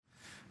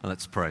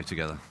Let's pray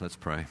together. Let's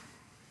pray.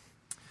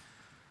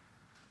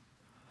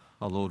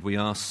 Our Lord, we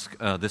ask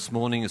this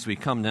morning as we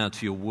come now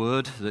to your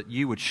word that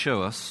you would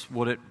show us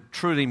what it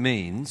truly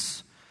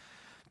means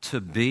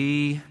to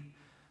be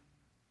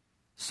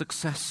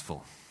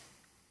successful.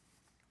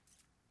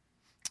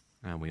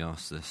 And we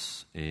ask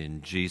this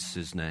in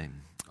Jesus'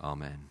 name.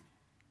 Amen.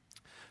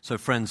 So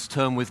friends,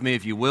 turn with me,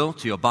 if you will,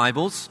 to your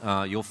Bibles.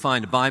 You'll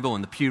find a Bible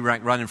in the pew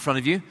rack right in front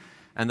of you.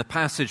 And the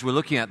passage we're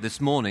looking at this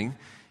morning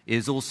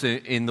is also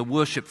in the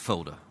worship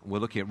folder. We're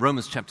looking at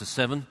Romans chapter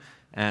 7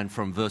 and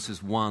from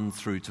verses 1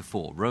 through to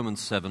 4. Romans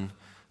 7,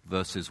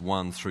 verses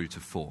 1 through to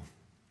 4.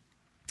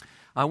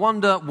 I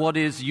wonder, what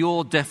is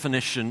your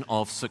definition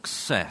of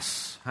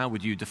success? How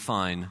would you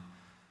define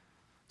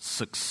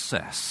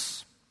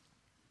success?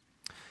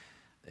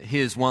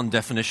 Here's one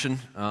definition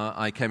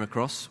I came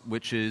across,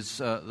 which is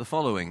the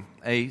following.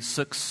 A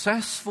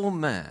successful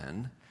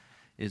man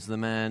is the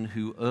man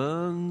who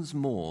earns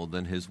more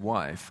than his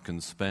wife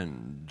can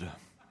spend.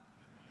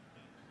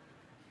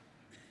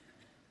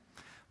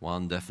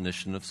 One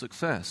definition of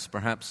success,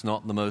 perhaps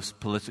not the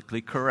most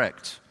politically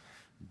correct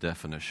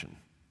definition.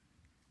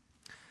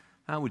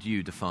 How would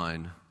you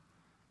define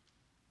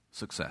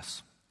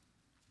success?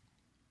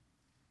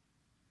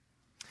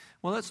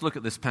 Well, let's look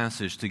at this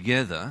passage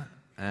together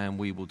and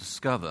we will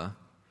discover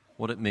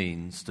what it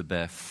means to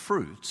bear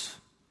fruit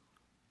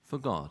for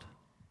God.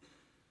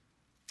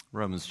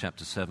 Romans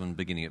chapter 7,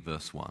 beginning at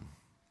verse 1.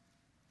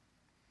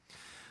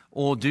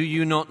 Or do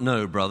you not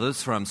know,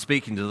 brothers, for I'm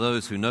speaking to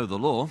those who know the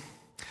law,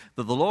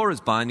 that the law is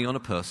binding on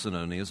a person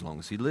only as long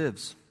as he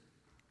lives.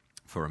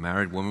 For a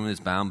married woman is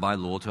bound by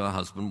law to her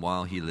husband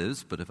while he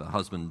lives, but if her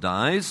husband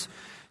dies,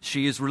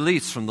 she is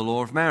released from the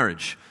law of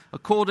marriage.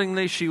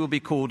 Accordingly, she will be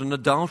called an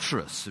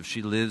adulteress if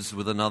she lives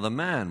with another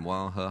man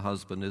while her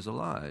husband is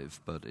alive.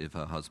 But if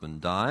her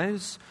husband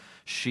dies,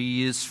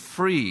 she is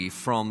free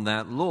from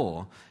that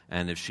law,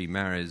 and if she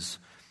marries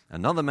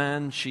another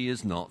man, she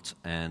is not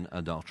an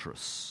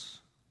adulteress.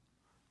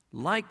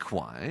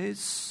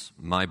 Likewise,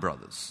 my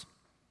brothers,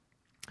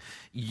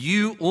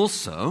 you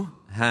also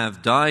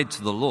have died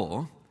to the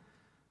law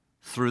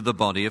through the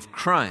body of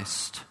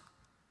Christ,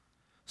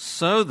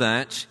 so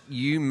that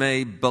you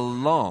may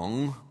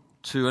belong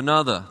to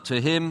another, to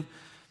him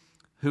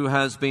who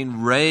has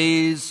been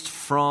raised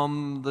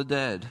from the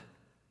dead,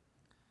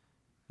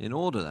 in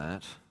order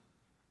that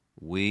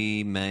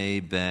we may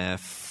bear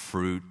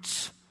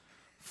fruit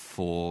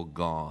for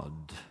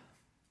God.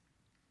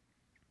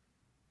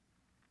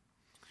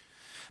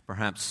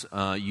 Perhaps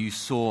you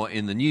saw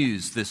in the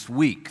news this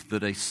week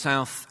that a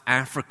South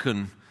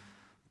African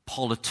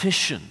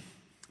politician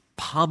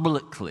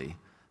publicly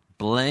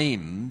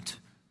blamed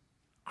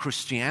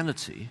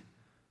Christianity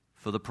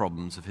for the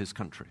problems of his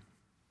country.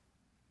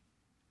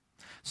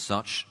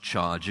 Such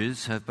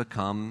charges have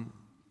become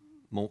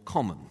more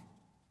common.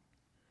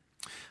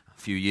 A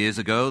few years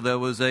ago, there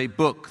was a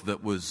book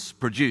that was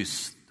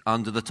produced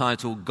under the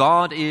title,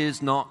 God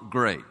is Not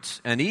Great.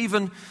 And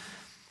even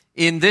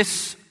in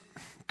this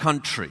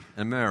country,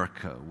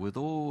 America, with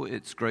all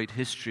its great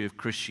history of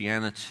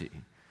Christianity,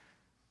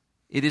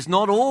 it is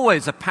not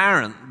always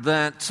apparent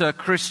that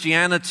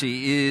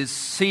Christianity is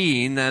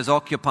seen as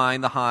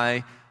occupying the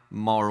high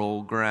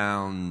moral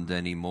ground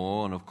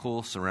anymore. And of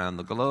course, around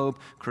the globe,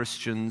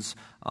 Christians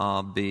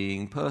are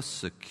being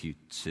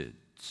persecuted.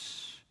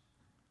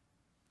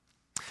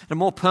 At a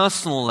more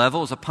personal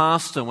level, as a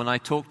pastor, when I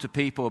talk to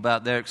people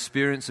about their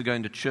experience of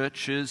going to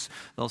churches,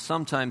 they'll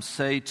sometimes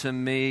say to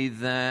me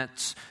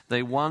that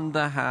they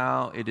wonder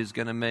how it is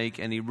going to make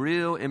any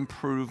real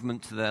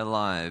improvement to their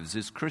lives.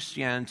 Is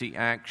Christianity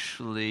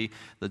actually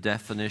the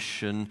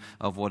definition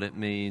of what it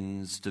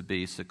means to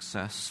be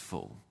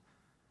successful?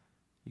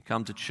 You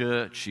come to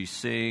church, you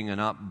sing an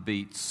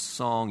upbeat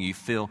song, you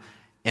feel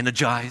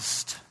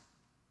energized.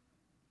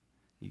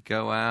 You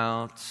go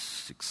out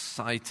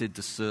excited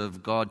to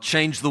serve God,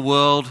 change the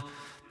world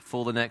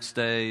before the next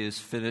day is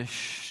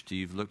finished.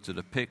 You've looked at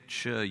a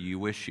picture you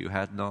wish you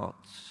had not.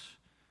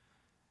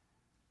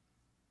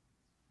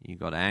 You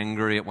got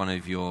angry at one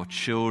of your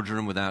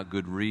children without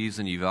good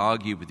reason. You've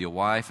argued with your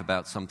wife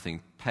about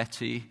something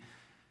petty.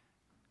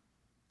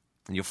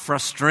 And you're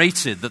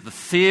frustrated that the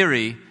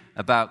theory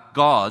about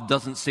God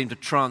doesn't seem to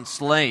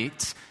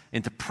translate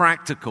into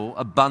practical,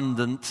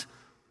 abundant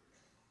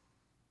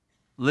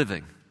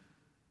living.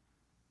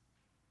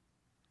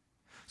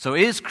 So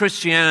is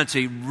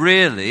Christianity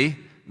really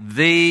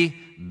the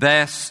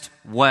best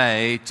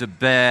way to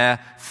bear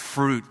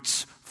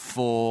fruit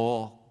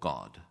for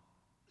God?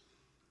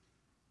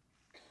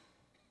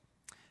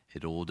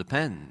 It all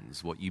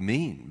depends what you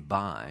mean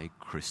by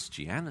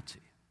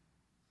Christianity.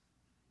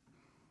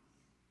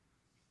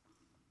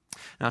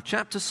 Now,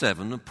 chapter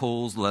 7 of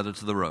Paul's letter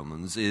to the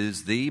Romans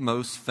is the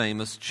most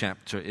famous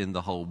chapter in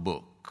the whole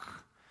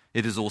book.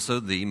 It is also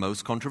the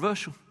most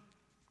controversial.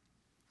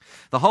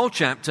 The whole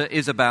chapter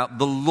is about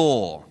the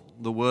law.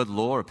 The word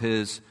law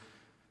appears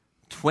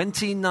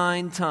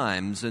 29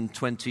 times in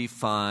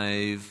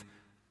 25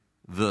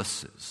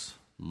 verses.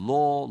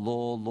 Law,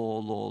 law, law,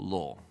 law,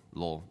 law,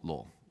 law,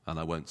 law. And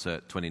I won't say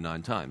it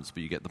 29 times,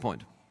 but you get the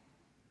point.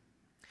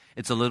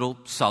 It's a little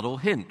subtle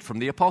hint from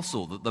the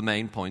apostle that the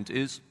main point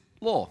is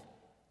law.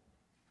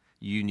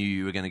 You knew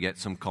you were going to get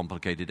some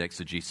complicated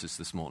exegesis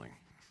this morning.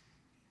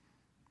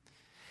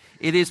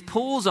 It is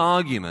Paul's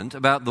argument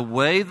about the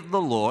way that the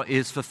law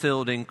is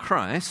fulfilled in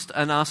Christ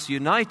and us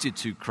united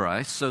to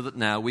Christ so that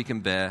now we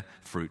can bear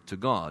fruit to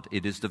God.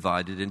 It is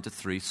divided into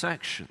 3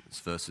 sections.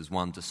 Verses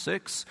 1 to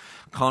 6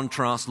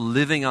 contrast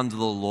living under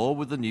the law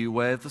with the new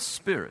way of the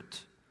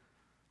Spirit.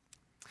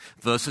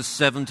 Verses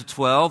 7 to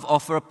 12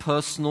 offer a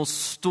personal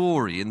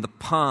story in the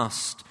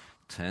past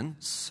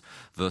tense.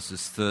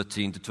 Verses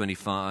 13 to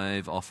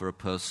 25 offer a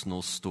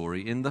personal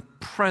story in the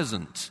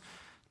present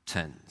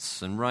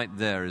tense. And right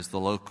there is the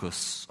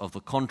locus of the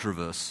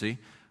controversy,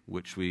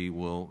 which we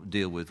will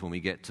deal with when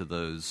we get to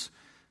those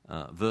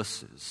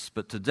verses.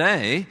 But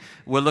today,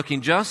 we're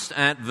looking just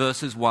at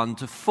verses 1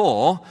 to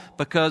 4,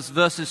 because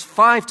verses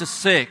 5 to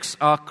 6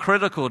 are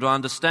critical to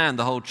understand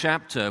the whole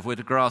chapter if we're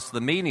to grasp the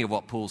meaning of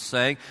what Paul's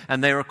saying,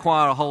 and they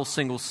require a whole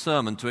single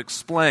sermon to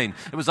explain.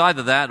 It was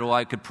either that or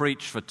I could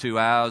preach for 2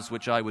 hours,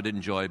 which I would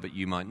enjoy, but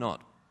you might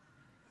not.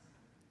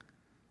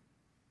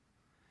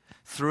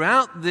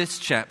 Throughout this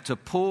chapter,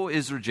 Paul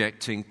is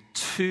rejecting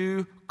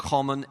 2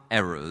 common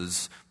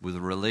errors with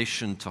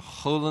relation to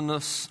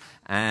holiness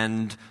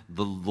and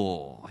the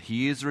law.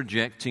 He is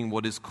rejecting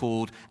what is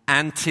called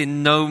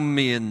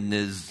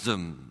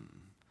antinomianism,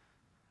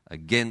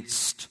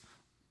 against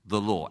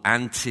the law,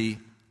 anti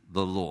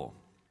the law,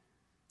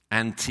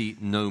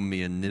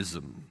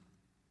 antinomianism.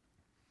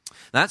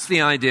 That's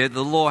the idea that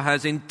the law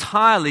has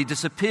entirely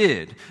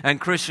disappeared and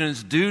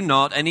Christians do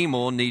not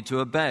anymore need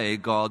to obey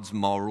God's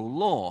moral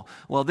law.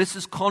 Well, this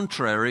is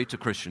contrary to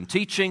Christian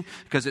teaching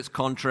because it's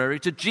contrary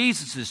to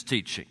Jesus'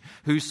 teaching,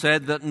 who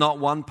said that not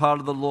one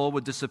part of the law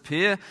would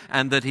disappear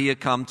and that he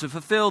had come to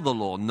fulfill the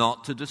law,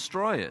 not to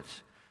destroy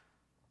it.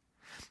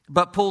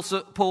 But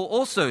Paul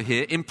also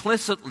here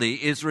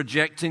implicitly is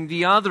rejecting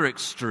the other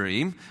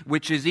extreme,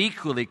 which is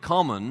equally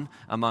common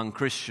among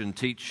Christian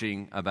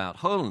teaching about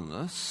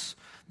holiness.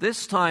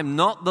 This time,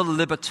 not the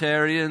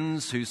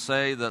libertarians who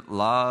say that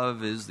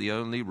love is the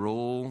only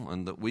rule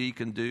and that we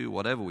can do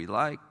whatever we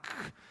like.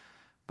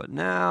 But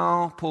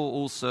now, Paul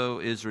also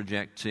is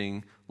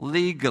rejecting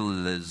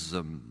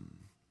legalism.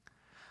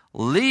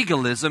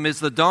 Legalism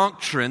is the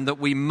doctrine that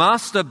we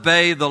must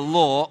obey the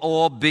law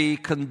or be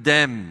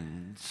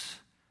condemned.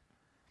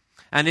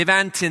 And if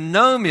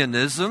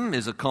antinomianism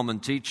is a common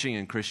teaching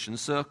in Christian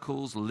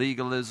circles,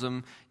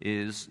 legalism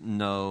is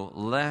no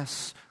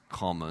less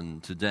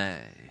common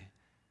today.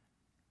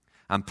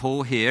 And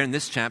Paul here in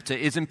this chapter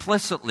is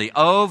implicitly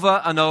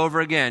over and over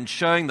again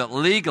showing that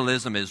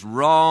legalism is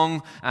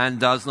wrong and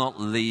does not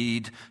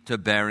lead to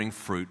bearing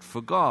fruit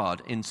for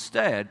God.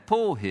 Instead,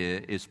 Paul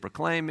here is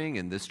proclaiming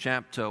in this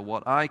chapter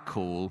what I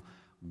call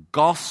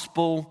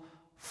gospel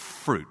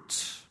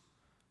fruit.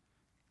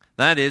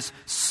 That is,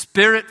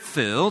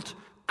 Spirit-filled,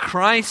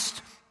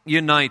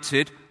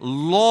 Christ-united,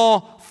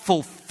 law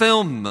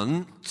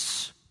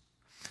fulfillment,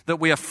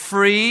 that we are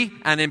free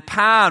and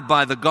empowered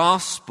by the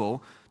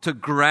gospel to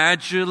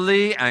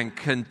gradually and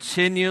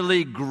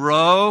continually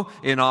grow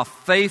in our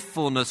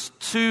faithfulness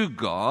to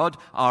God,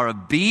 our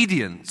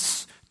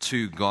obedience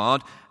to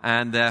God,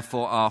 and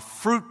therefore our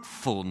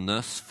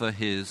fruitfulness for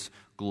His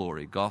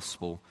glory.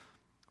 Gospel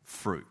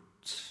fruit.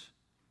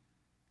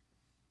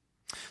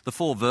 The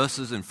 4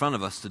 verses in front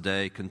of us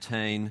today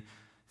contain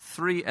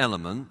 3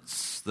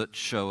 elements that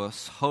show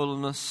us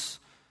holiness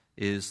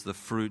is the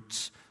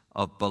fruit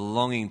of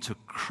belonging to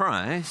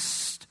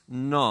Christ,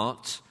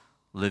 not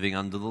living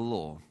under the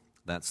law.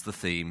 That's the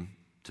theme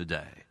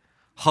today.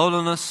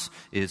 Holiness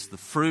is the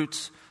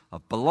fruit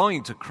of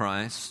belonging to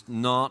Christ,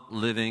 not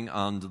living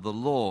under the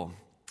law.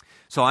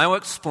 So I will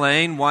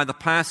explain why the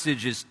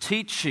passage is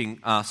teaching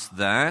us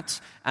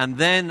that, and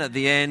then at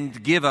the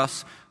end give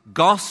us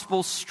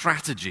gospel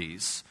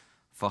strategies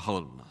for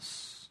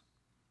holiness.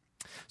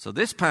 So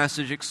this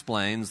passage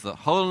explains that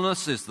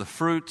holiness is the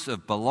fruit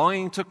of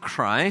belonging to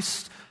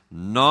Christ,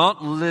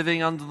 not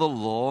living under the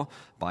law,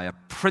 by a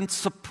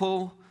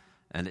principle,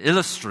 an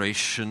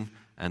illustration,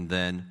 and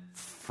then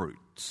fruit.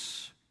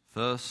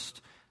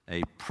 First,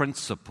 a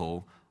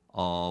principle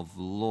of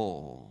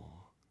law.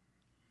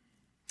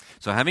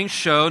 So having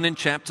shown in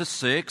chapter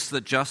 6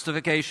 that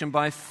justification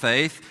by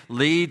faith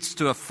leads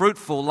to a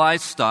fruitful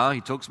lifestyle,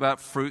 he talks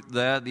about fruit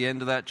there at the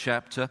end of that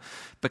chapter,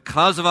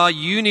 because of our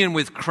union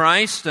with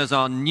Christ as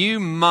our new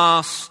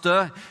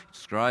master, he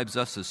describes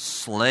us as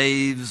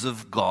slaves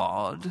of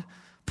God.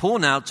 Paul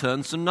now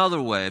turns to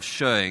another way of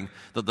showing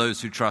that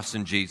those who trust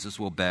in Jesus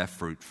will bear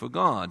fruit for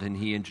God. And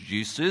he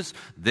introduces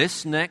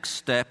this next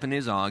step in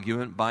his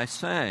argument by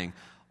saying,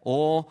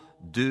 "Or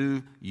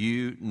do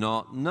you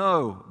not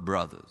know,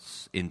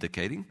 brothers?"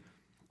 Indicating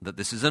that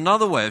this is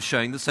another way of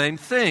showing the same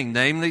thing,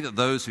 namely that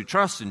those who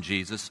trust in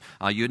Jesus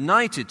are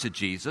united to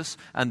Jesus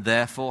and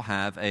therefore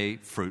have a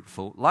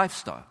fruitful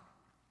lifestyle.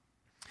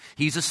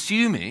 He's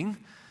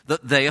assuming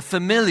that they are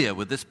familiar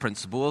with this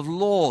principle of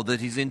law that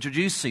he's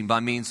introducing by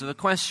means of a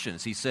question.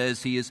 He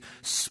says he is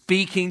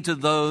speaking to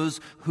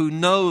those who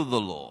know the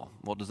law.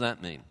 What does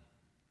that mean?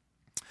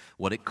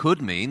 Well, it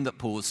could mean that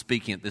Paul is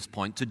speaking at this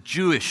point to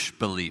Jewish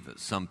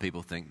believers. Some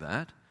people think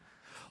that.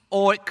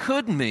 Or it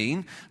could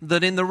mean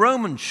that in the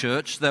Roman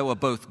church there were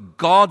both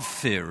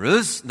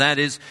God-fearers, that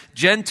is,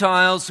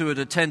 Gentiles who had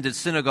attended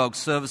synagogue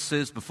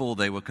services before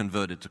they were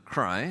converted to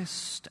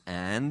Christ,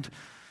 and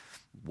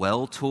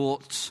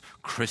well-taught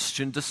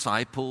Christian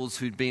disciples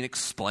who'd been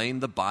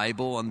explained the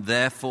Bible and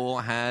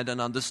therefore had an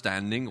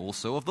understanding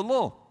also of the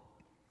law.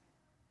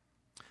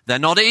 They're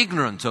not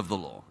ignorant of the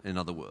law, in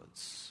other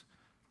words.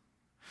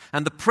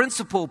 And the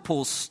principle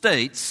Paul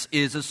states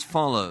is as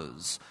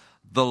follows: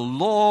 the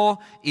law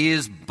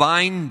is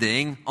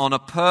binding on a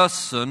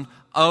person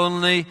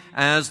only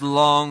as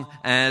long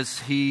as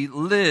he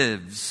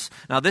lives.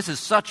 Now, this is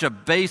such a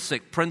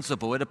basic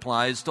principle. It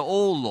applies to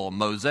all law,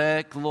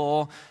 Mosaic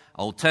law,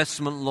 Old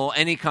Testament law,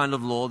 any kind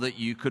of law that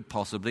you could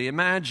possibly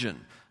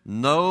imagine.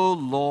 No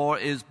law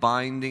is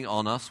binding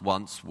on us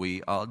once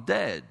we are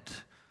dead.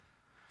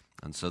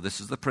 And so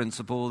this is the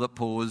principle that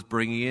Paul is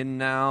bringing in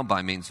now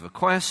by means of a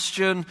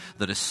question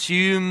that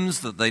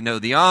assumes that they know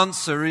the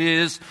answer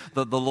is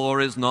that the law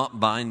is not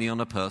binding on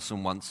a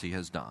person once he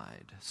has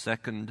died.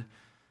 Second,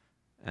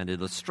 an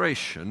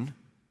illustration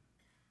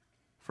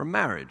from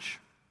marriage.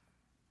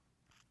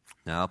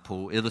 Now,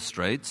 Paul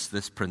illustrates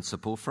this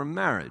principle from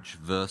marriage.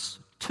 Verse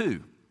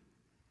 2.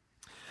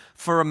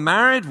 For a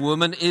married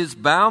woman is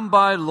bound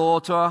by law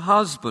to her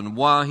husband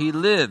while he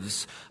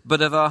lives, but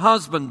if her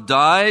husband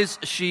dies,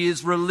 she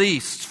is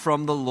released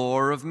from the law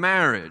of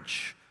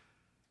marriage.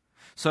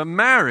 So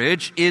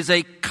marriage is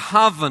a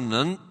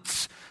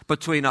covenant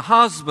between a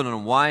husband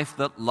and wife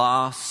that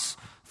lasts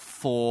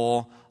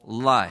for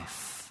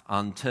life,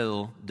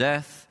 until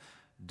death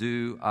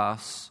do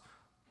us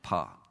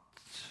part.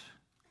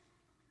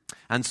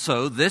 And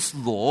so this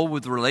law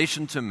with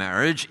relation to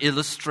marriage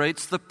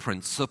illustrates the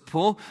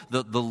principle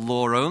that the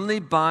law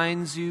only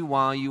binds you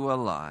while you are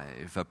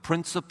alive, a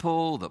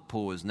principle that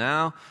Paul is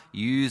now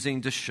using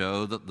to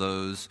show that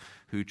those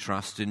who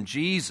trust in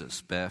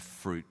Jesus bear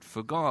fruit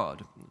for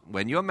God.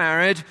 When you're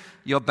married,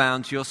 you're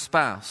bound to your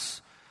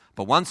spouse.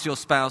 But once your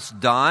spouse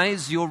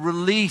dies, you're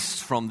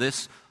released from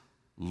this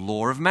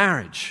law of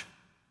marriage.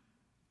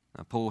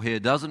 Now, Paul here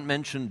doesn't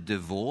mention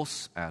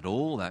divorce at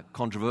all, that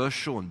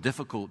controversial and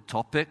difficult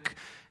topic.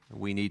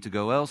 We need to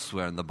go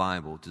elsewhere in the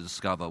Bible to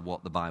discover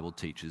what the Bible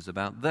teaches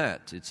about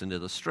that. It's an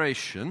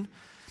illustration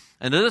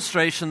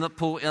that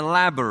Paul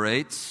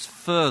elaborates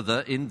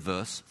further in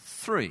verse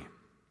 3.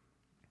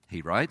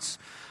 He writes,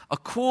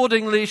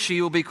 accordingly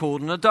she will be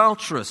called an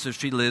adulteress if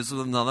she lives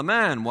with another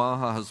man while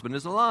her husband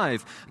is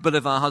alive. But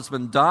if her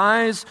husband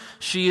dies,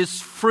 she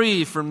is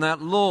free from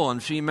that law, and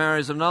if she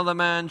marries another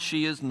man,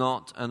 she is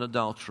not an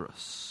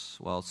adulteress.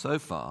 Well, so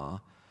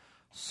far,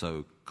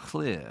 so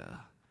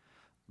clear.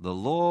 The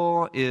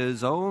law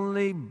is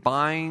only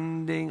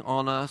binding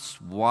on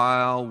us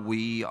while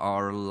we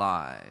are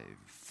alive.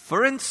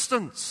 For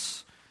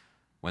instance,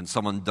 when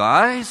someone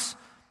dies,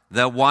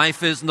 their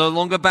wife is no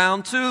longer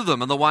bound to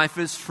them, and the wife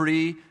is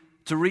free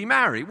to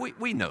remarry.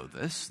 We know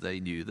this. They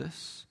knew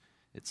this.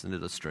 It's an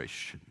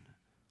illustration.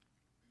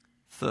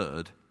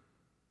 Third,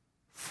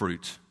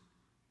 fruit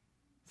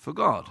for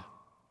God.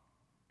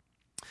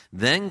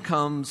 Then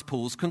comes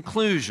Paul's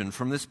conclusion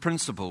from this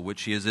principle,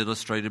 which he has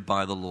illustrated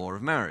by the law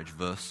of marriage.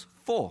 Verse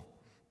 4.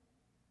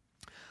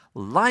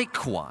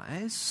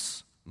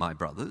 Likewise, my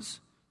brothers,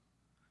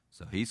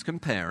 so he's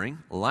comparing,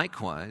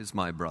 likewise,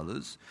 my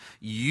brothers,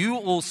 you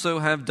also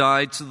have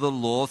died to the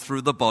law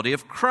through the body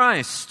of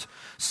Christ,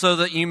 so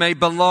that you may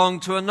belong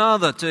to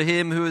another, to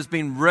him who has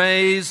been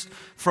raised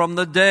from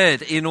the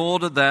dead, in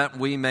order that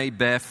we may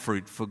bear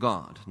fruit for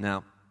God.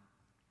 Now,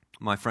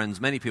 my friends,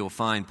 many people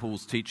find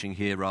Paul's teaching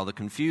here rather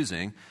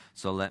confusing,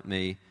 so let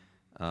me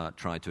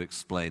try to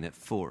explain it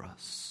for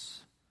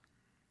us.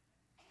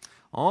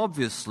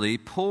 Obviously,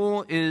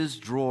 Paul is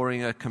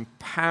drawing a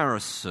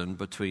comparison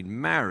between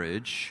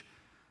marriage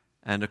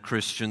and a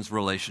Christian's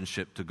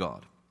relationship to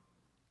God.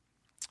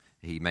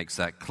 He makes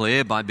that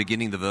clear by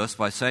beginning the verse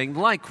by saying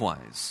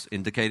likewise,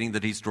 indicating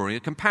that he's drawing a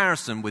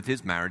comparison with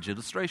his marriage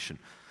illustration.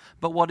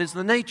 But what is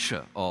the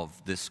nature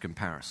of this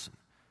comparison?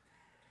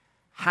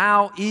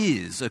 How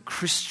is a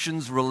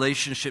Christian's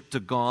relationship to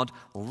God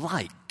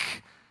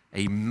like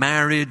a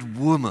married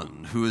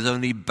woman who is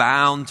only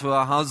bound to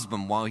her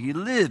husband while he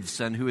lives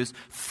and who is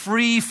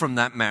free from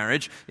that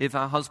marriage if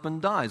her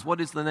husband dies?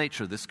 What is the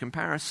nature of this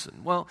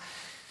comparison? Well,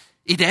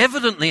 it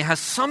evidently has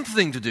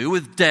something to do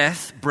with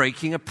death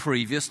breaking a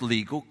previous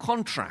legal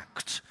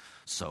contract.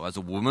 So as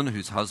a woman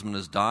whose husband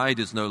has died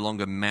is no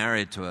longer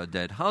married to her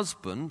dead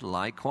husband,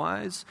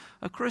 likewise,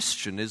 a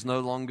Christian is no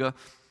longer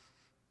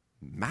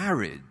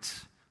married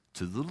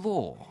to the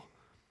law,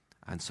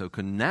 and so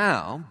can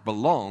now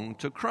belong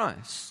to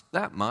Christ.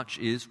 That much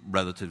is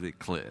relatively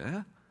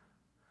clear.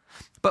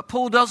 But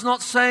Paul does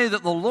not say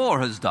that the law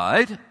has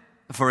died.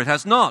 For it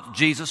has not.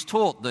 Jesus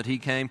taught that he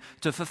came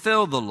to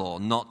fulfill the law,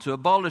 not to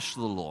abolish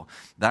the law.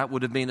 That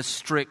would have been a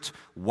strict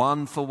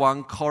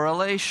one-for-one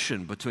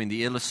correlation between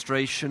the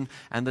illustration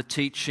and the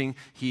teaching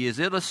he is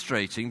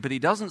illustrating. But he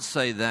doesn't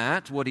say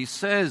that. What he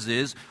says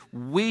is,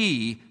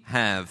 we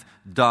have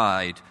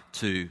died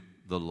to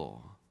the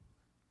law.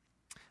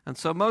 And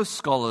so most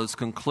scholars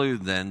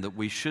conclude then that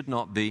we should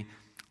not be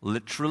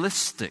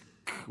literalistic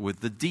with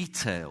the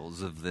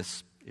details of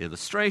this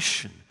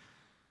illustration.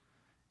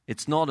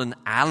 It's not an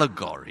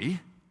allegory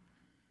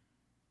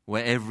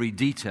where every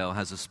detail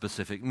has a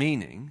specific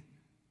meaning.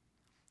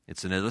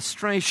 It's an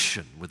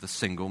illustration with a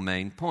single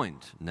main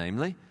point,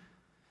 namely,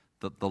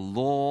 that the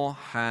law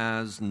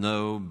has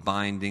no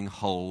binding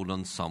hold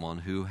on someone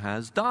who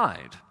has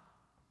died.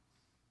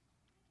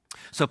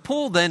 So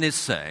Paul then is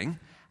saying,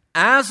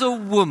 as a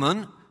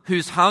woman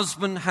whose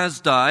husband has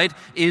died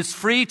is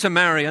free to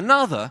marry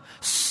another,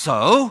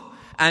 so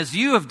as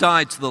you have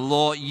died to the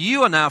law,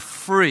 you are now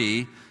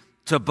free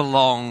to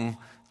belong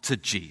to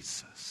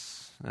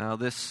Jesus. Now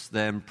this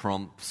then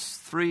prompts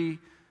three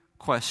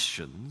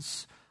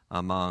questions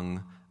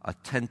among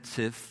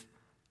attentive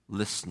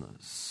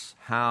listeners.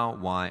 How,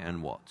 why,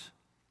 and what?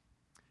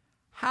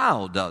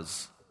 How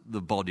does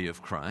the body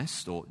of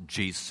Christ, or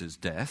Jesus'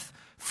 death,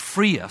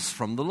 free us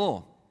from the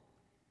law?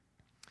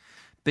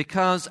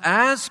 Because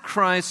as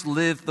Christ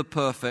lived the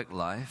perfect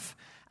life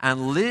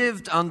and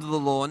lived under the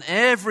law in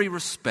every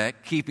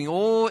respect, keeping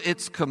all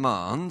its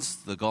commands,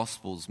 the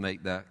Gospels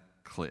make that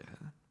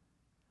clear.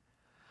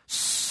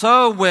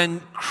 So when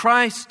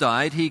Christ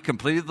died, he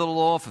completed the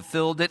law,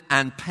 fulfilled it,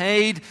 and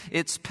paid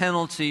its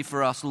penalty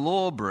for us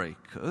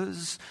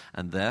lawbreakers.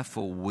 And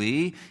therefore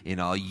we, in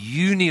our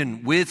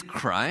union with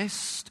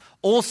Christ,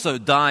 also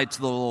died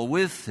to the law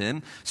with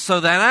him, so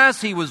that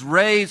as he was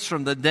raised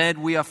from the dead,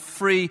 we are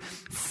free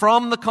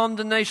from the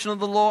condemnation of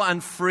the law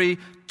and free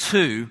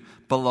to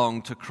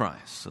belong to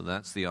Christ. So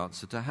that's the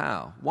answer to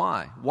how.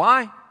 Why?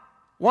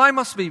 Why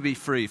must we be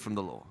free from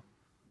the law?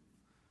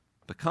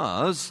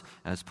 Because,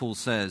 as Paul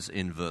says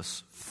in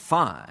verse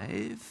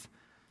 5,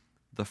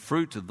 the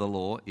fruit of the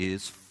law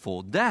is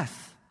for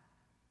death.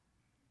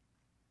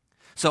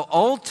 So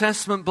Old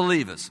Testament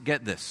believers,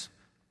 get this,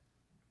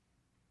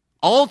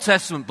 Old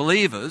Testament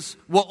believers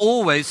were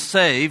always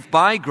saved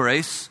by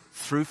grace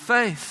through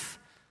faith.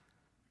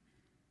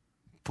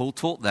 Paul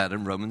taught that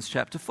in Romans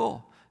chapter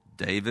 4.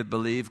 David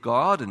believed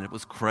God, and it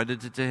was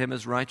credited to him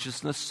as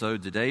righteousness. So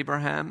did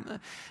Abraham.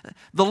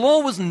 The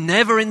law was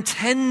never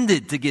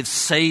intended to give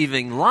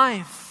saving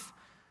life.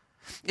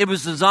 It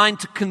was designed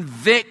to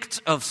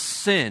convict of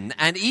sin,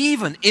 and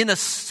even in a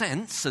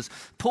sense, as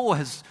Paul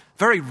has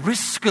very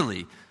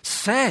riskily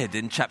said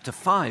in chapter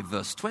 5,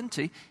 verse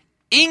 20,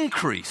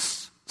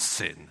 increase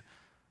sin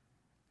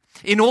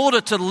in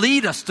order to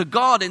lead us to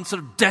God in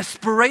sort of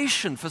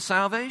desperation for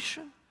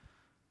salvation.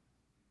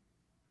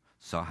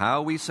 So how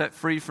are we set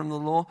free from the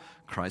law?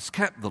 Christ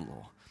kept the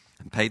law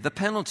and paid the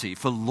penalty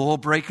for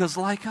lawbreakers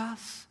like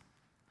us.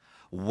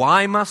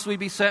 Why must we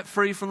be set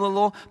free from the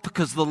law?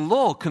 Because the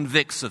law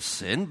convicts of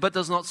sin but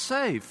does not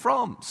save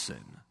from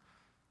sin.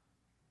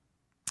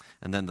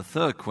 And then the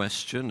third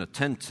question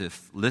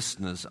attentive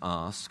listeners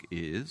ask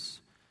is,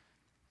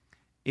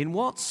 in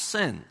what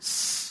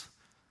sense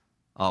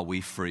are we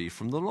free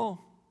from the law?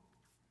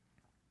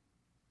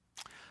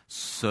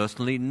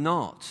 Certainly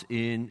not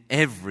in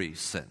every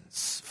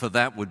sense, for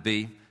that would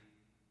be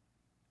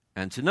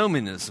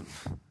antinomianism.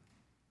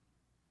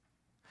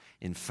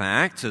 In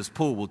fact, as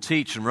Paul will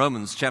teach in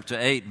Romans chapter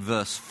 8,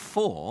 verse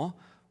 4,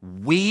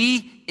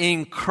 we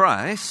in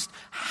Christ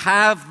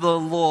have the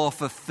law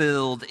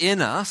fulfilled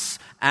in us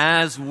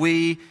as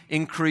we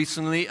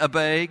increasingly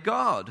obey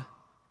God.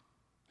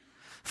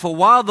 For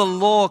while the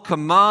law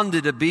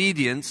commanded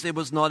obedience, it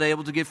was not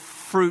able to give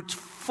fruit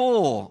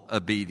for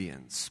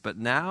obedience. But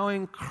now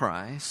in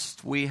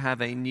Christ, we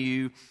have a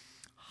new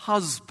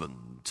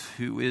husband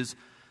who is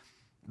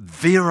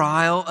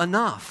virile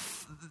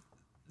enough.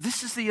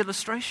 This is the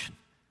illustration.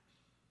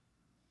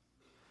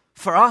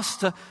 For us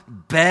to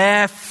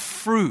bear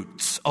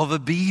fruit of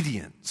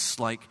obedience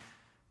like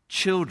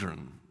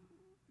children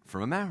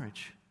from a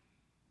marriage.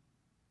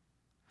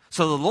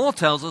 So the law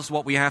tells us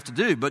what we have to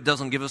do, but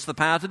doesn't give us the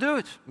power to do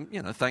it.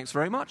 Thanks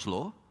very much,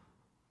 law.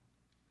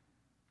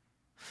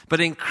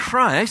 But in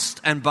Christ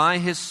and by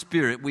His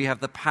Spirit, we have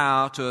the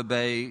power to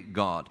obey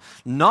God.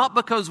 Not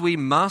because we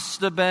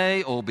must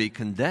obey or be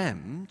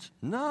condemned.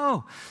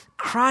 No.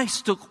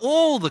 Christ took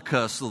all the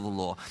curse of the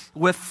law.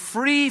 We're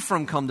free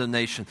from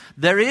condemnation.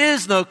 There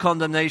is no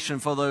condemnation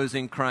for those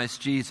in Christ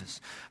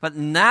Jesus. But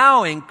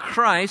now in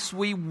Christ,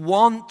 we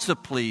want to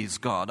please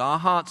God. Our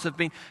hearts have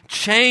been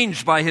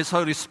changed by His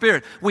Holy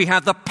Spirit. We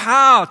have the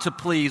power to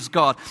please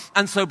God.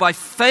 And so by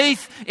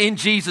faith in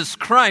Jesus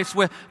Christ,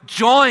 we're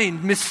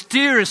joined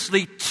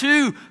mysteriously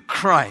to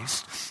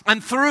Christ.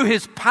 And through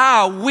His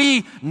power,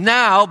 we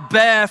now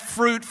bear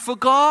fruit for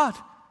God.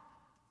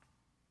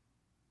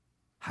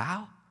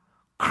 How?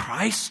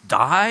 Christ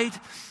died,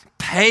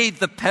 paid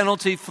the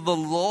penalty for the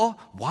law.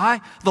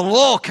 Why? The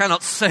law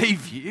cannot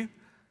save you.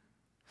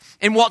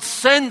 In what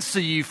sense are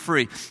you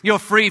free? You're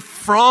free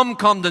from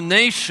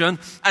condemnation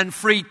and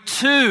free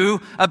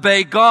to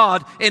obey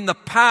God in the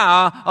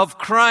power of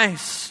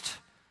Christ.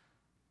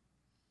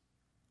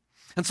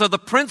 And so the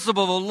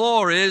principle of the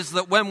law is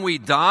that when we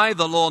die,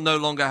 the law no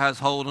longer has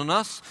hold on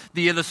us.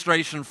 The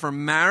illustration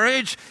from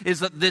marriage is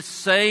that this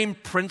same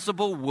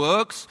principle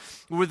works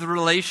with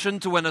relation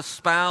to when a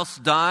spouse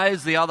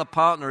dies, the other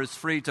partner is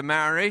free to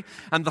marry.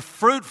 And the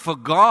fruit for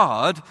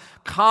God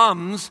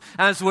comes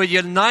as we're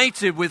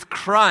united with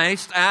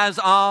Christ as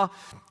our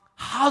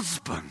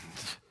husband.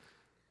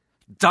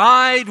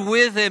 Died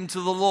with him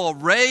to the law,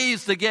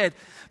 raised again,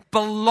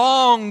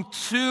 belong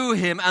to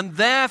him, and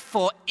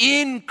therefore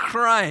in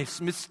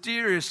Christ,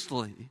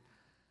 mysteriously,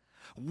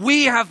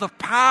 we have the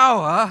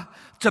power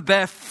to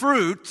bear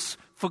fruits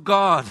for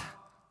God.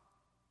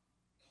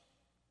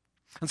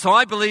 And so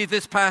I believe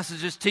this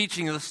passage is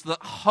teaching us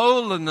that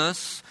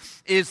holiness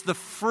is the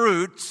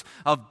fruit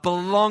of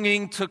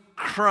belonging to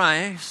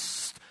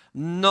Christ,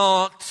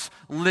 not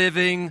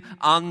living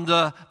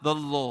under the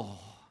law.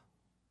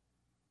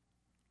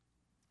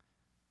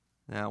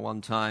 Now, one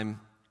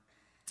time,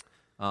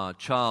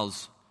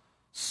 Charles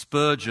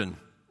Spurgeon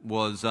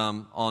was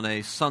on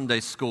a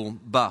Sunday school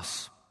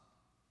bus.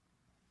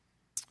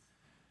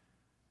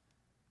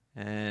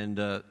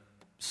 And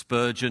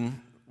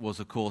Spurgeon was,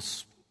 of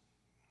course,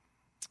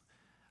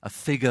 a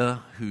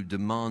figure who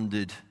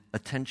demanded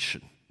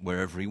attention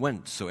wherever he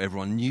went. So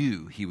everyone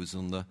knew he was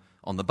on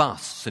the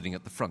bus, sitting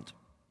at the front.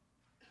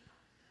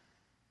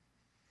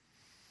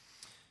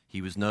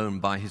 He was known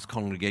by his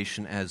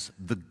congregation as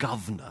the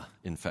governor,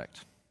 in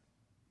fact.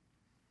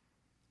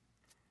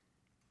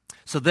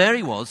 So there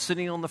he was,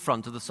 sitting on the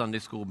front of the Sunday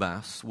school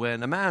bus,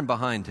 when a man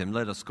behind him,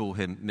 let us call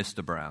him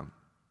Mr. Brown,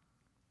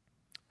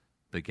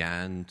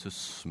 began to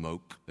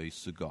smoke a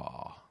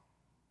cigar.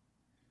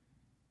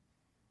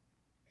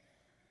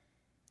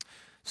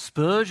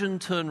 Spurgeon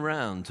turned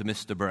round to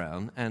Mr.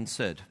 Brown and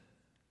said,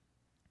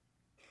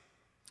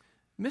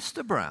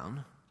 "Mr.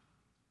 Brown,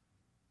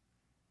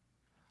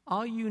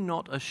 are you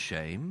not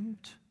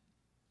ashamed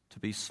to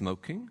be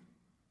smoking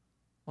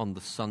on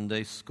the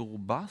Sunday school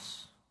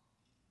bus?"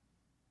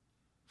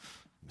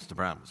 Mr.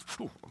 Brown was,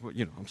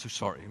 I'm so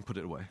sorry, and put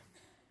it away.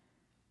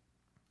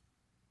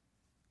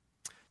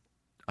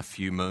 A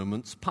few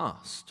moments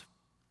passed.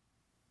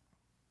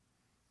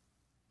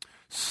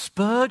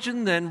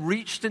 Spurgeon then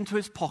reached into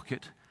his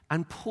pocket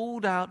and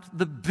pulled out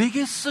the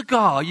biggest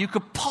cigar you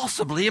could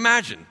possibly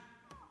imagine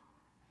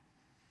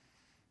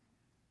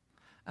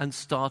and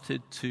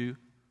started to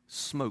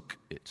smoke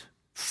it.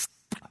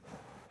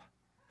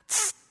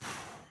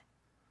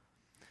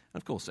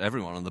 Of course,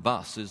 everyone on the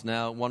bus is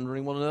now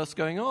wondering what on earth's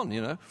going on,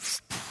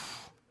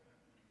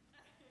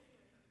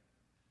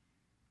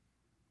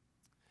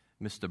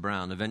 Mr.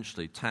 Brown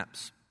eventually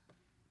taps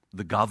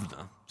the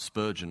governor,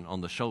 Spurgeon, on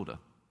the shoulder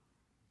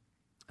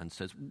and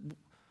says,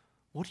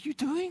 "What are you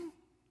doing,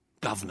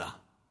 governor?"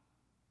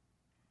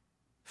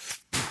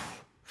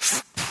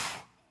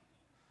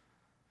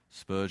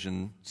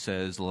 Spurgeon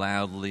says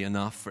loudly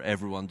enough for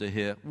everyone to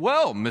hear,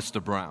 "Well,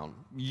 Mr.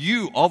 Brown,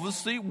 you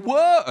obviously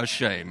were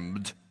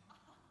ashamed.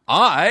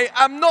 I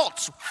am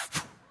not."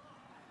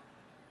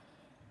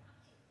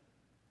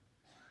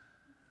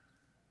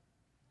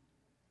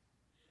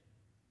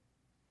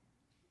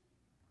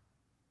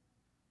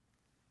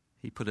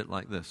 He put it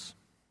like this: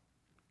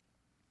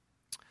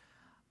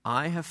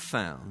 I have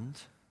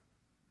found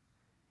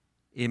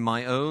in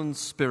my own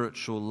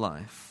spiritual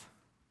life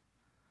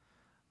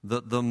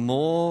that the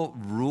more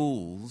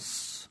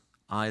rules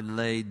I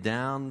lay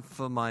down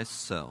for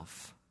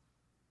myself,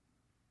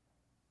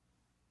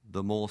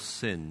 the more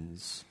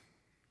sins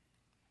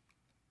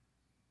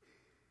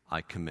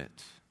I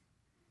commit.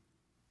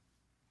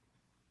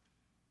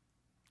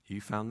 You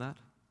found that?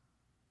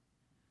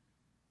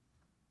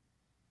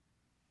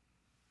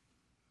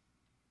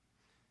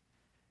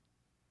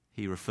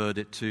 He referred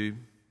it to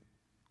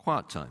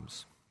quiet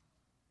times.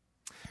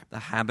 The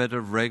habit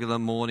of regular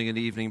morning and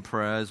evening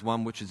prayer is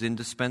one which is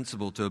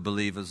indispensable to a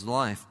believer's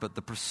life, but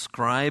the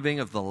prescribing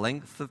of the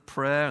length of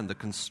prayer and the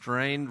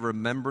constrained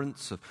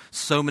remembrance of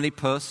so many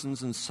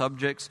persons and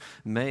subjects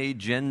may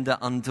gender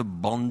unto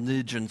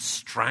bondage and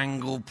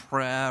strangle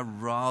prayer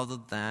rather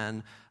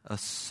than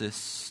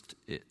assist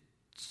it.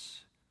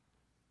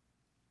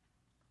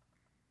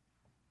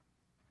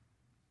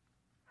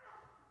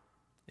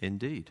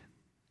 Indeed.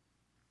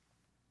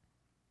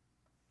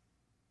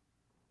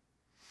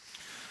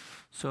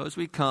 So as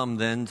we come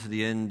then to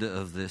the end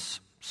of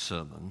this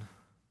sermon,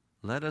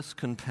 let us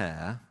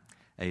compare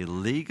a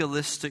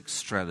legalistic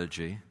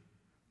strategy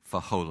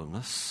for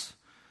holiness,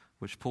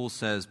 which Paul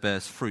says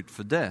bears fruit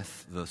for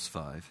death, verse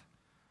 5,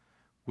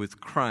 with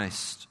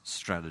Christ's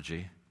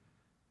strategy,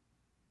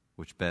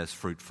 which bears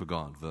fruit for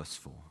God, verse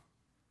 4.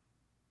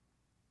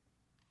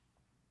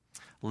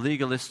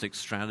 Legalistic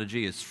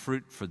strategy is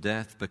fruit for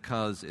death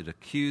because it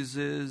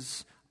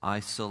accuses,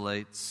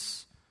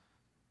 isolates,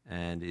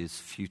 and is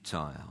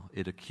futile.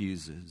 It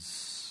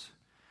accuses.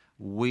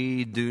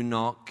 we do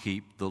not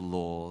keep the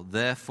law.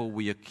 Therefore,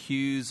 we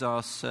accuse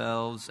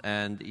ourselves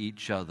and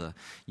each other.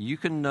 You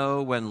can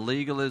know when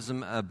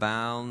legalism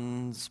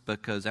abounds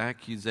because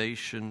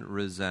accusation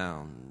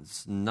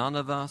resounds. None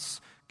of us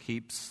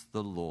keeps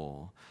the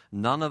law.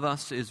 None of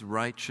us is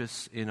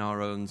righteous in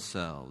our own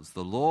selves.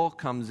 The law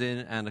comes in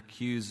and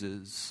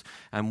accuses.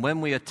 And when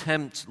we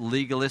attempt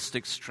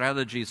legalistic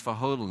strategies for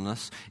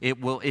holiness,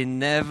 it will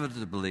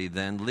inevitably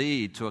then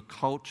lead to a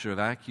culture of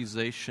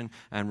accusation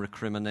and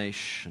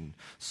recrimination.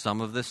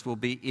 Some of this will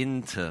be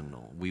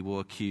internal. We will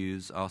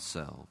accuse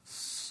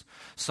ourselves.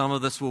 Some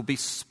of this will be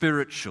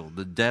spiritual.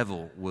 The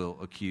devil will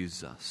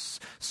accuse us.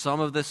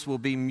 Some of this will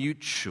be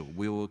mutual.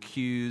 We will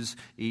accuse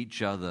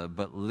each other.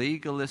 But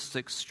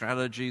legalistic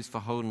strategies for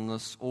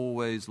holiness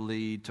always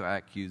lead to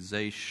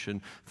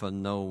accusation, for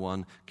no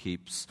one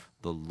keeps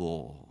the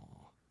law.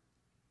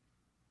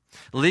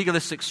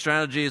 Legalistic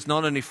strategy is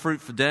not only fruit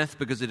for death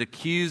because it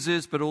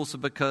accuses, but also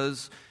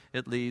because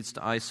it leads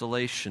to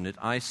isolation. It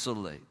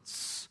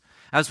isolates.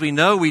 As we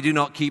know we do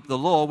not keep the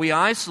law, we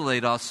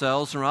isolate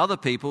ourselves from other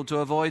people to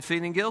avoid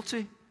feeling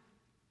guilty.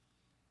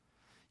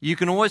 You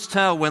can always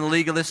tell when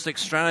legalistic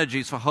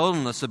strategies for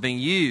holiness are being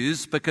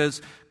used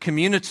because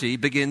community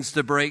begins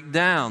to break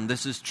down.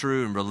 This is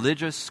true in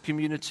religious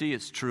community.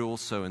 It's true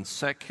also in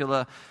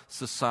secular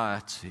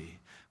society.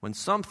 When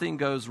something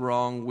goes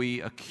wrong,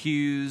 we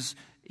accuse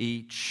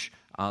each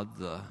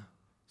other.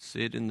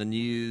 See it in the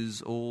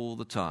news all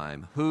the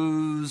time.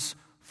 Whose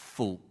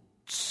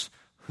fault?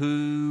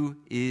 Who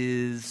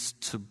is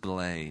to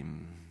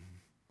blame?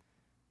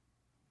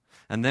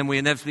 And then we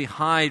inevitably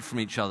hide from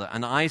each other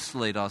and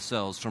isolate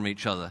ourselves from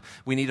each other.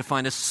 We need to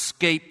find a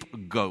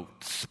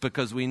scapegoat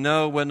because we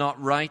know we're not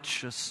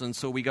righteous, and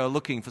so we go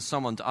looking for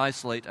someone to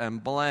isolate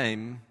and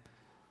blame.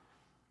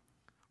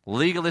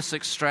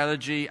 Legalistic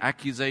strategy,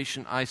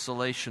 accusation,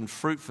 isolation,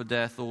 fruit for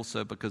death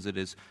also because it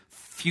is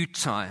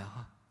futile.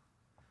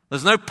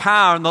 There's no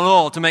power in the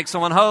law to make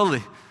someone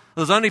holy.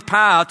 There's only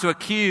power to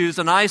accuse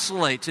and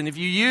isolate. And if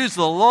you use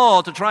the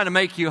law to try to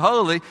make you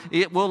holy,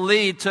 it will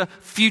lead to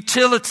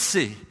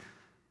futility.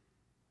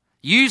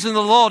 Using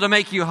the law to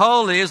make you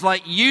holy is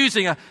like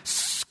using a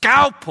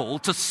scalpel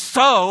to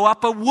sew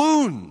up a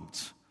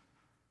wound.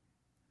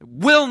 It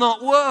will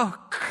not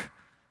work.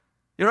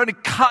 You'll only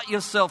cut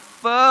yourself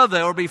further.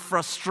 It'll be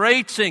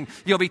frustrating.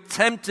 You'll be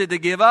tempted to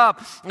give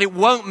up. It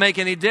won't make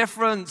any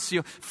difference.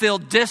 You'll feel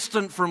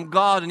distant from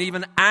God and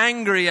even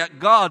angry at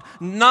God.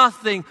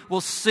 Nothing will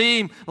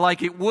seem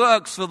like it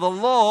works for the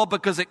law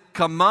because it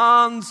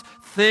commands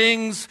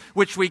things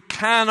which we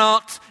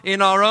cannot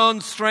in our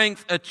own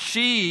strength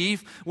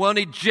achieve, will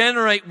only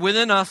generate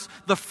within us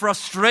the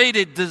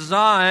frustrated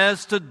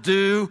desires to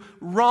do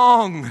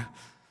wrong.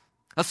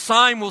 A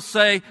sign will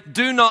say,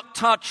 "Do not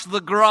touch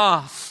the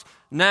grass."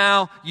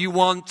 Now you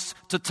want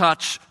to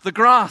touch the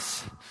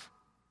grass.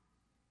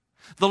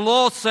 The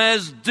law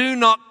says, "Do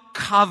not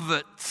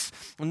covet."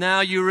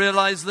 Now you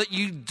realize that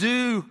you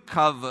do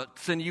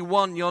covet and you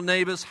want your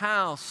neighbor's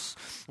house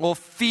or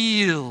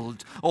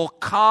field or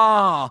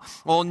car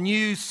or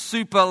new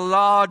super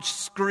large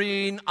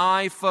screen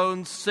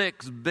iPhone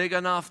 6 big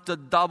enough to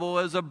double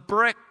as a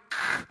brick.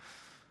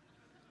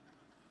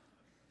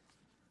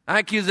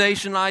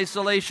 Accusation,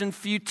 isolation,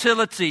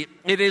 futility.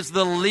 It is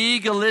the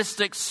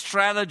legalistic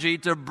strategy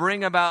to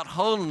bring about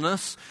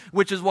holiness,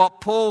 which is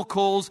what Paul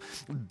calls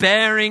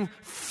bearing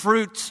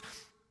fruit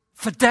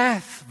for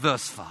death,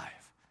 verse 5.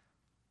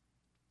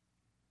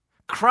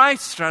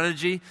 Christ's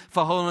strategy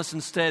for holiness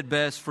instead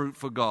bears fruit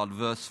for God,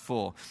 verse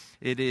 4.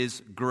 It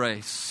is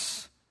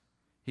grace.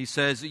 He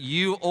says,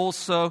 "You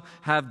also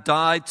have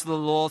died to the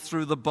law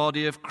through the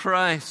body of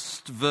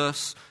Christ,"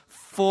 verse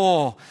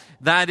 4.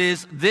 That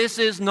is, this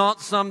is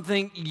not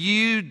something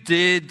you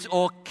did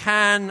or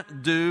can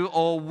do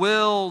or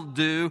will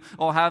do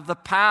or have the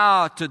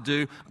power to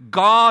do.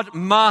 God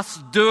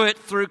must do it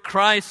through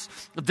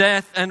Christ's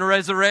death and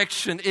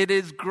resurrection. It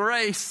is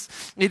grace.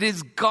 It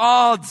is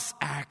God's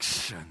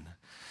action.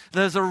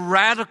 There's a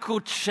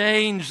radical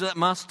change that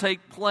must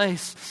take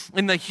place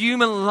in the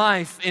human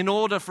life in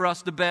order for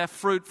us to bear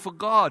fruit for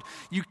God.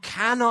 You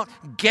cannot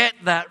get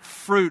that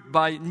fruit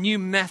by new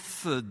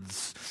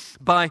methods,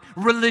 by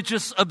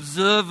religious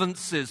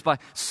observances, by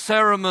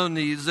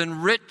ceremonies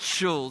and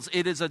rituals.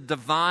 It is a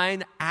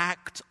divine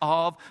act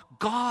of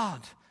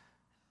God.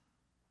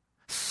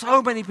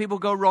 So many people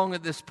go wrong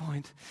at this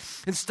point.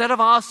 Instead of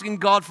asking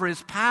God for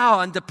His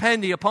power and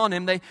depending upon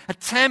Him, they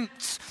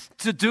attempt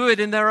to do it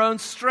in their own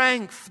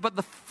strength. But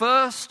the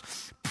first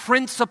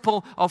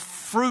principle of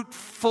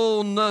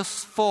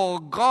fruitfulness for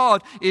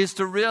God is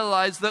to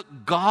realize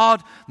that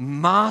God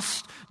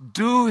must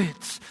do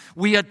it.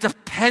 We are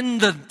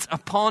dependent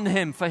upon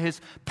Him for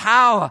His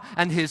power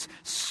and His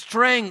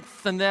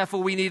strength, and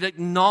therefore we need to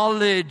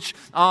acknowledge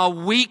our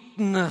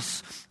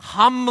weakness,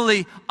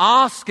 humbly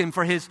ask Him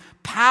for His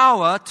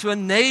power to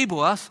enable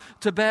us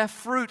to bear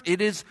fruit.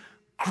 It is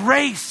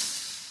grace.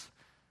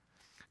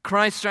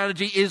 Christ's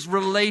strategy is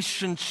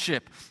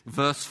relationship.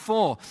 Verse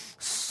 4,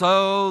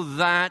 "so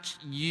that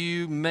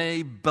you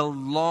may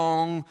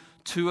belong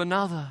to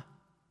another."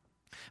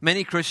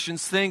 Many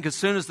Christians think as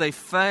soon as they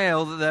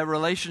fail that their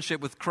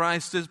relationship with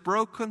Christ is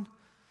broken.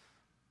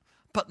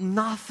 But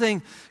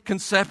nothing can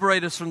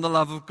separate us from the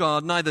love of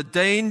God. Neither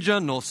danger,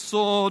 nor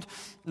sword,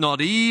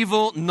 not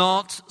evil,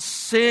 not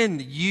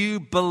sin. You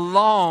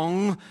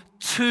belong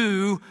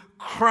to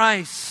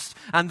Christ.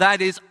 And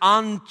that is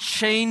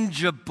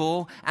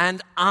unchangeable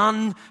and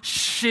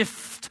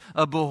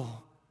unshiftable.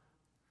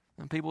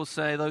 And people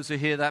say those who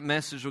hear that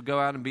message will go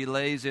out and be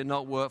lazy and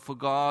not work for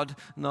God.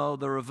 No,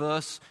 the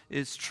reverse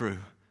is true.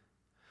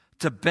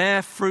 To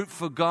bear fruit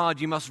for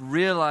God, you must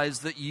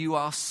realize that you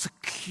are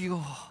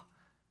secure.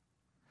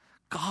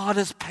 God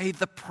has paid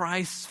the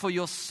price for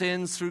your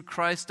sins through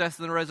Christ's death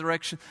and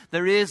resurrection.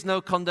 There is no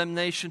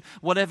condemnation.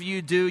 Whatever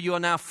you do, you are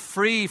now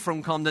free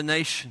from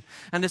condemnation.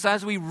 And it's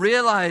as we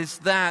realize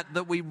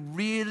that we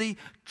really,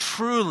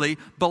 truly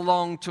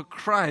belong to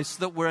Christ,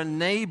 that we're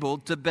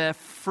enabled to bear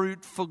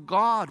fruit for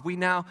God. We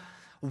now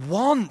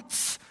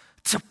want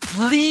to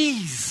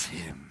please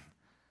Him.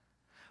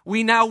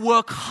 We now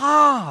work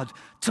hard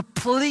to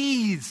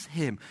please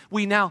Him.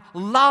 We now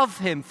love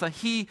Him, for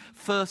He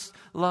first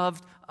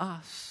loved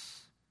us.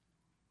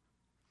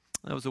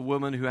 There was a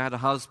woman who had a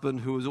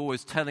husband who was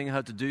always telling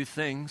her to do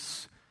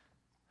things.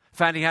 In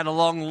fact, he had a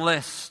long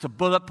list, a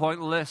bullet point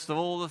list of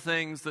all the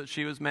things that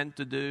she was meant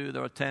to do.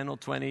 There are 10 or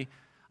 20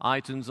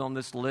 items on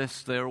this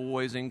list. They're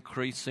always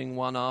increasing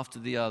one after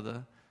the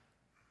other.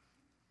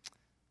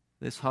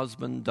 This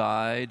husband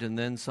died, and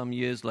then some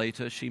years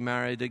later she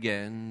married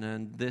again,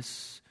 and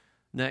this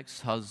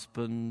next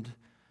husband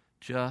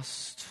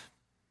just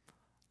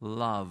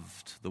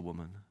loved the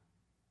woman.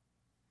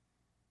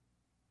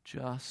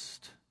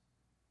 Just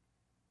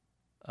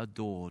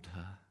adored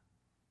her.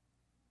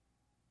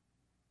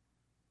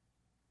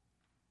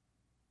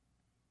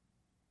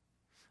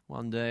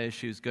 One day as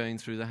she was going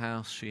through the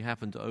house, she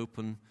happened to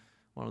open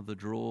one of the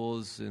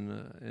drawers in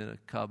a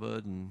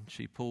cupboard, and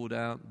she pulled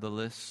out the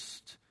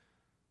list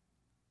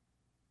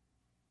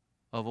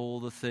of all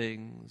the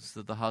things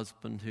that the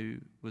husband who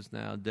was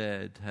now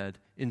dead had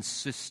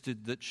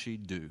insisted that she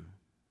do.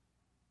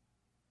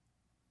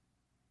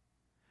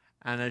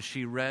 And as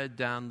she read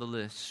down the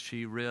list,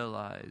 she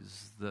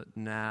realized that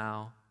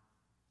now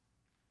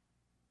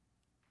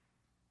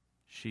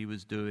she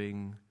was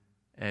doing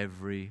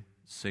every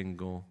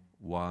single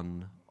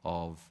one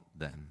of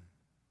them.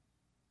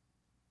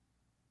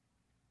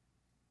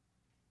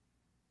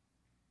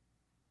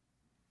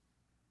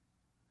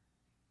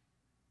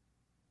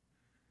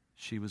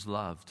 She was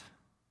loved,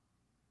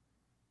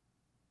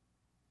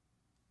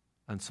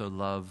 and so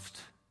loved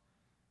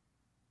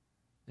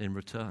in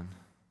return.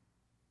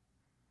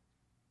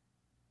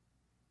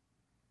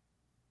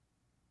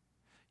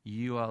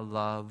 You are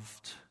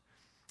loved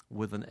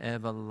with an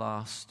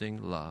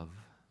everlasting love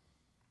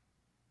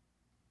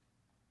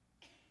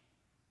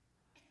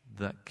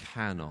that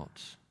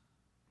cannot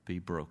be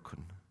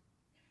broken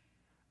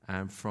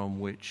and from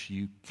which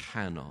you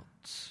cannot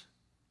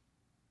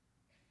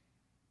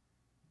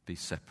be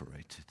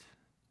separated.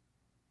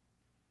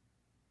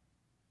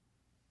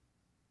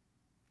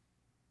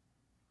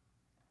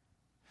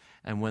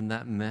 And when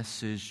that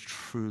message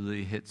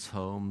truly hits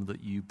home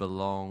that you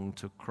belong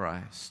to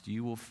Christ,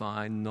 you will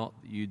find not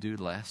that you do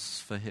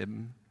less for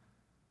Him,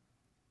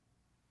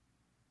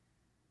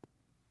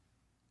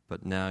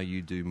 but now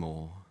you do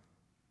more.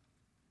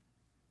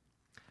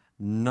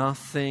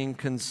 Nothing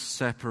can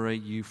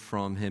separate you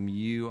from Him.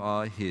 You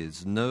are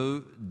His.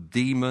 No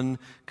demon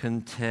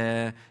can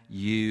tear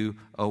you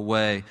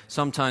away.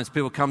 Sometimes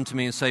people come to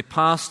me and say,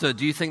 "Pastor,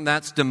 do you think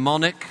that's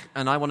demonic?"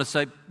 And I want to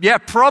say, yeah,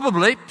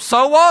 probably.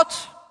 So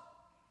what?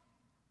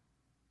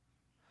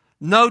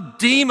 No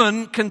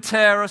demon can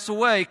tear us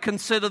away.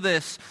 Consider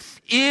this.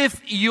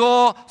 If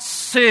your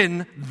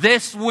sin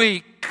this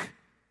week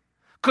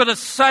could have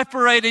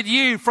separated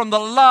you from the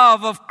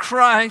love of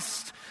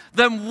Christ,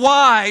 then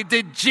why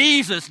did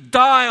Jesus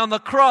die on the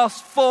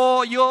cross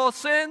for your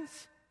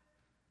sins?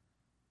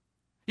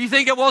 You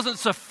think it wasn't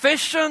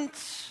sufficient?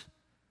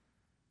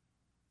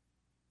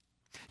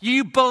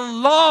 You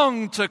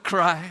belong to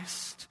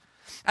Christ,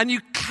 and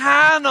you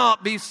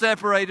cannot be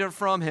separated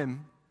from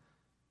Him.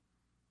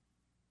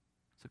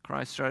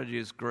 Christ's strategy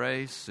is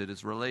grace, it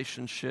is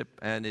relationship,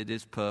 and it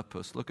is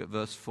purpose. Look at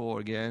verse 4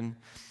 again.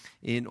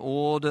 In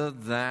order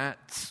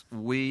that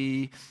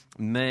we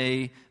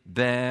may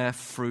bear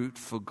fruit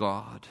for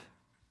God.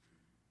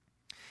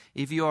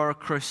 If you are a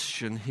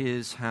Christian,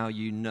 here's how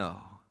you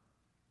know.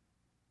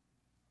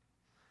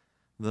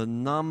 The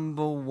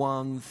number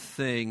one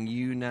thing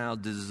you now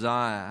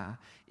desire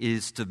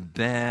is to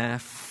bear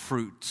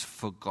fruit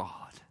for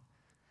God.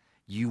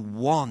 You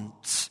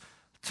want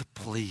to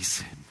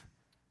please Him.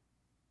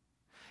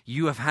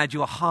 You have had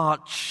your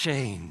heart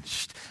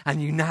changed,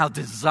 and you now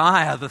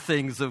desire the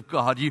things of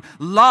God. You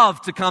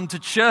love to come to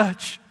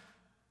church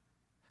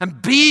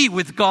and be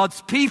with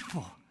God's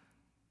people.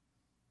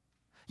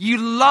 You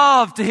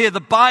love to hear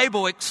the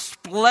Bible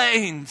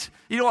explained.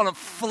 You don't want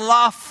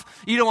fluff.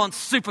 You don't want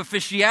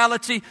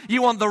superficiality.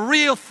 You want the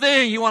real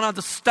thing. You want to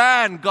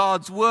understand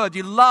God's word.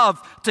 You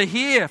love to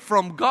hear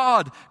from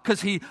God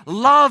because He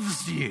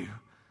loves you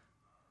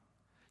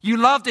You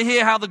love to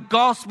hear how the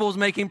gospel is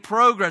making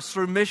progress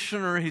through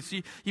missionaries.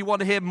 You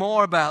want to hear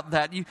more about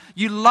that.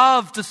 You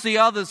love to see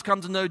others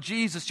come to know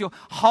Jesus. Your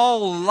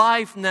whole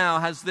life now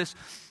has this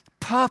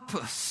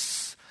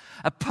purpose,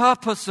 a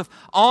purpose of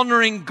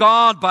honoring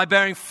God by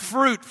bearing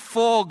fruit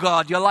for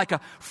God. You're like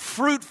a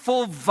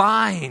fruitful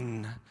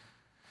vine.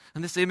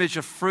 And this image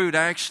of fruit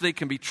actually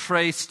can be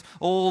traced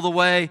all the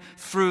way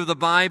through the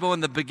Bible. In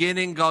the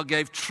beginning, God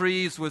gave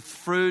trees with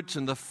fruit,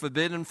 and the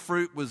forbidden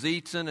fruit was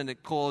eaten, and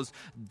it caused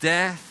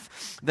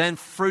death. Then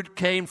fruit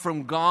came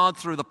from God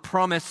through the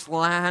promised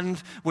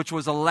land, which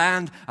was a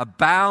land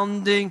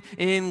abounding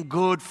in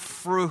good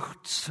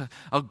fruit.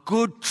 A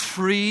good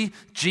tree,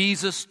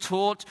 Jesus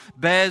taught,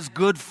 bears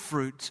good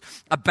fruit.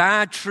 A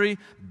bad tree,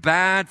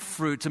 bad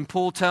fruit. And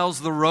Paul tells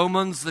the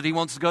Romans that he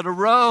wants to go to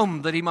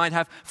Rome, that he might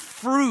have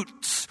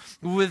fruit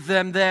with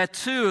them there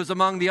too, as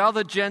among the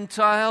other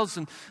Gentiles.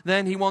 And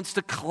then he wants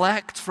to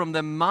collect from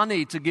them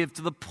money to give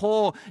to the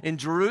poor in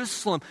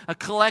Jerusalem, a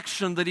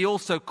collection that he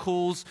also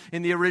calls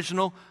in the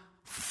original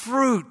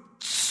fruit.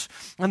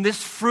 And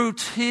this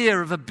fruit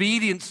here of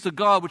obedience to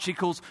God, which he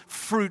calls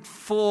fruit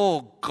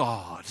for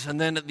God. And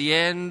then at the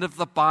end of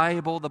the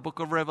Bible, the book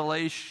of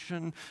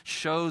Revelation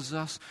shows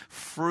us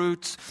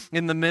fruit.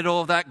 In the middle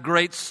of that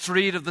great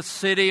street of the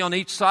city, on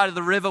each side of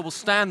the river, will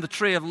stand the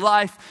tree of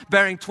life,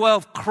 bearing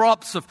 12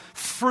 crops of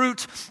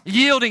fruit,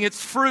 yielding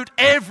its fruit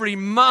every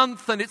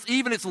month. And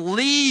even its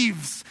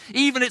leaves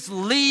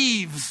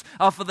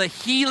are for the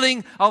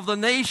healing of the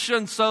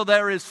nation. So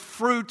there is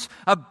fruit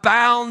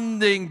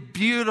abounding,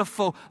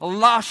 beautiful,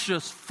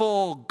 luscious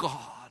for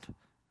God.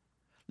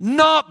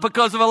 Not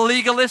because of a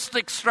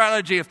legalistic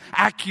strategy of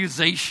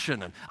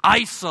accusation and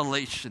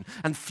isolation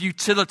and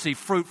futility,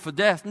 fruit for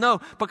death.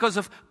 No, because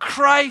of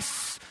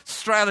Christ's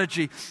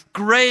strategy,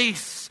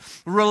 grace,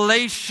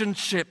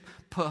 relationship,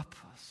 purpose.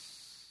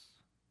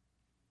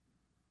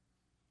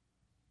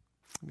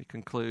 Let me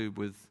conclude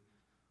with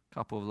a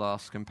couple of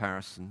last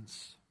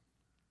comparisons.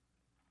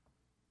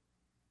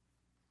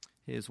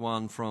 Here's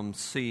one from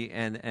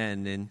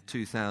CNN in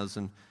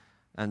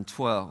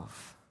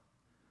 2012.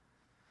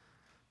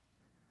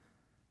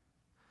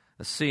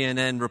 A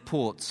CNN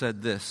report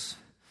said this: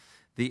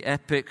 the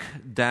epic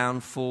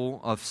downfall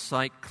of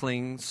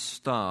cycling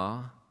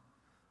star,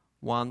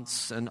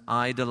 once an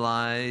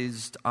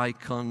idolized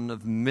icon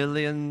of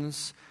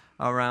millions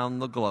around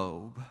the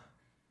globe,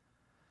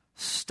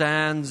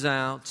 stands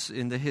out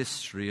in the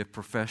history of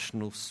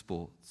professional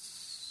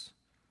sports.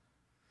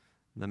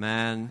 The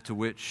man to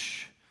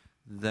which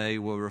they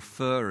were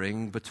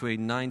referring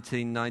between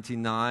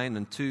 1999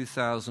 and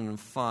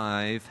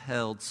 2005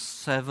 held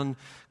 7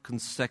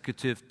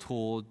 consecutive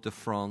Tour de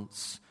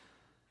France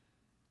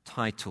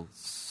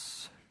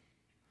titles.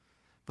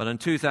 But in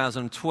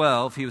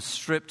 2012, he was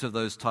stripped of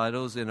those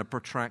titles in a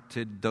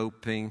protracted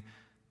doping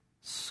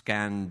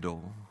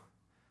scandal.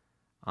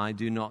 I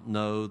do not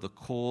know the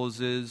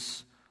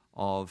causes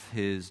of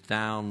his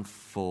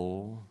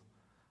downfall,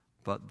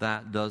 but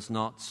that does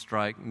not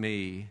strike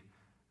me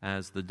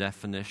as the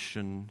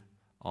definition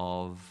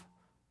of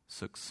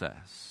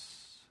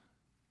success.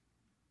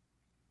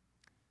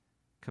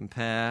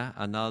 Compare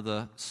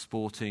another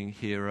sporting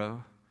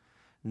hero,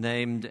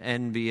 named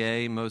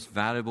NBA Most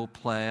Valuable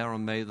Player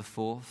on May the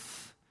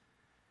 4th.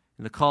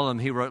 In the column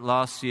he wrote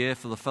last year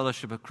for the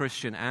Fellowship of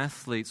Christian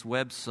Athletes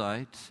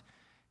website,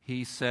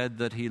 he said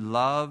that he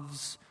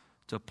loves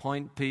to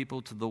point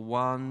people to the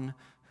one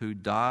who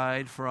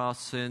died for our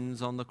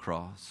sins on the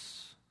cross.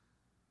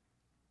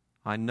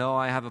 I know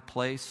I have a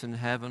place in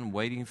heaven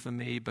waiting for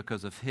me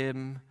because of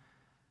him,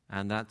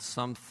 and that's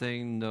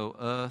something no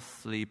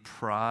earthly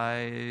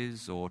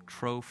prize or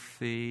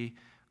trophy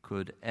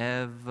could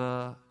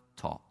ever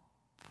top.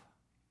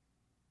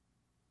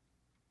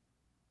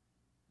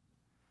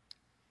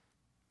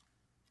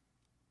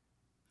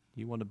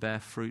 You want to bear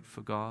fruit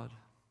for God?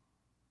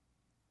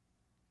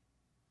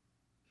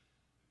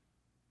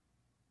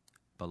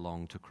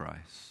 Belong to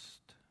Christ.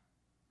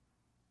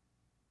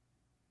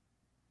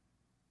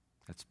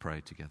 Let's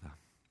pray together.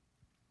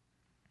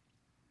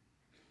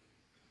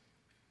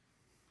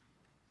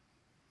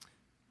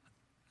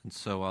 And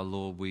so, our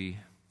Lord, we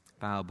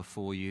bow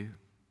before you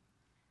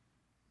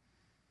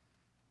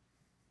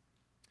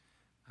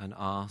and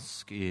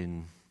ask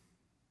in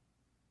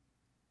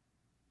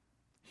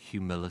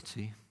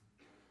humility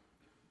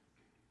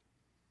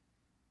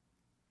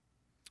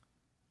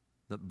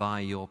that by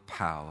your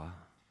power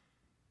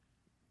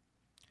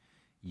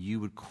you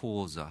would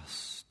cause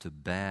us to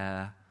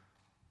bear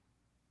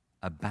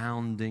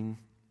abounding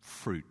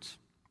fruit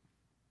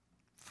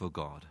for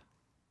God.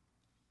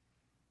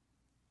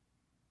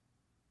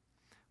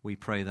 We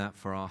pray that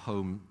for our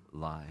home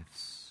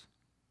lives,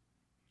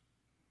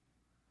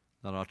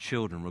 that our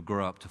children will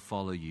grow up to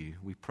follow you.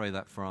 We pray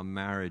that for our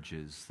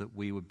marriages, that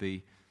we would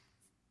be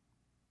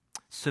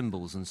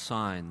symbols and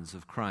signs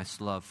of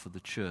Christ's love for the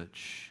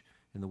church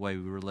in the way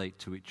we relate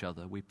to each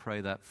other. We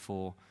pray that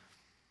for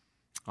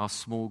our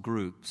small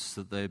groups,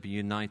 that they be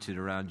united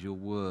around your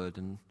word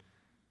and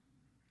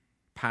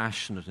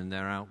passionate in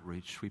their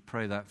outreach. We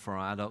pray that for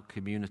our adult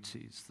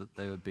communities, that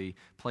they would be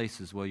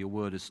places where your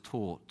word is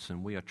taught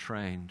and we are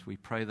trained. We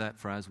pray that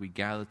for as we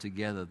gather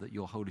together, that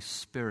your Holy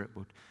Spirit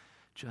would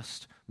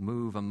just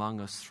move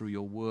among us through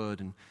your word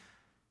and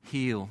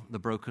heal the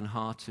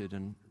brokenhearted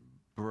and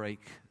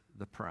break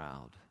the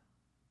proud.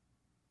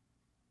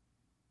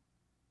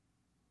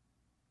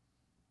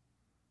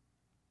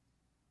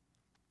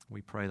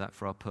 We pray that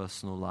for our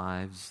personal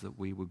lives, that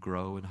we would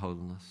grow in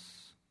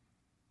holiness,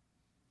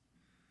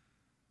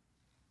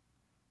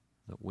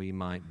 that we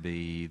might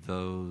be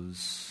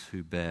those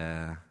who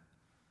bear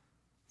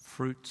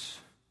fruit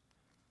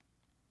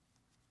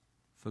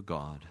for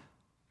God.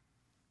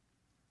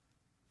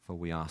 For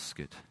we ask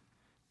it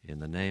in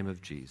the name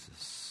of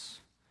Jesus.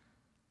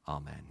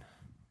 Amen.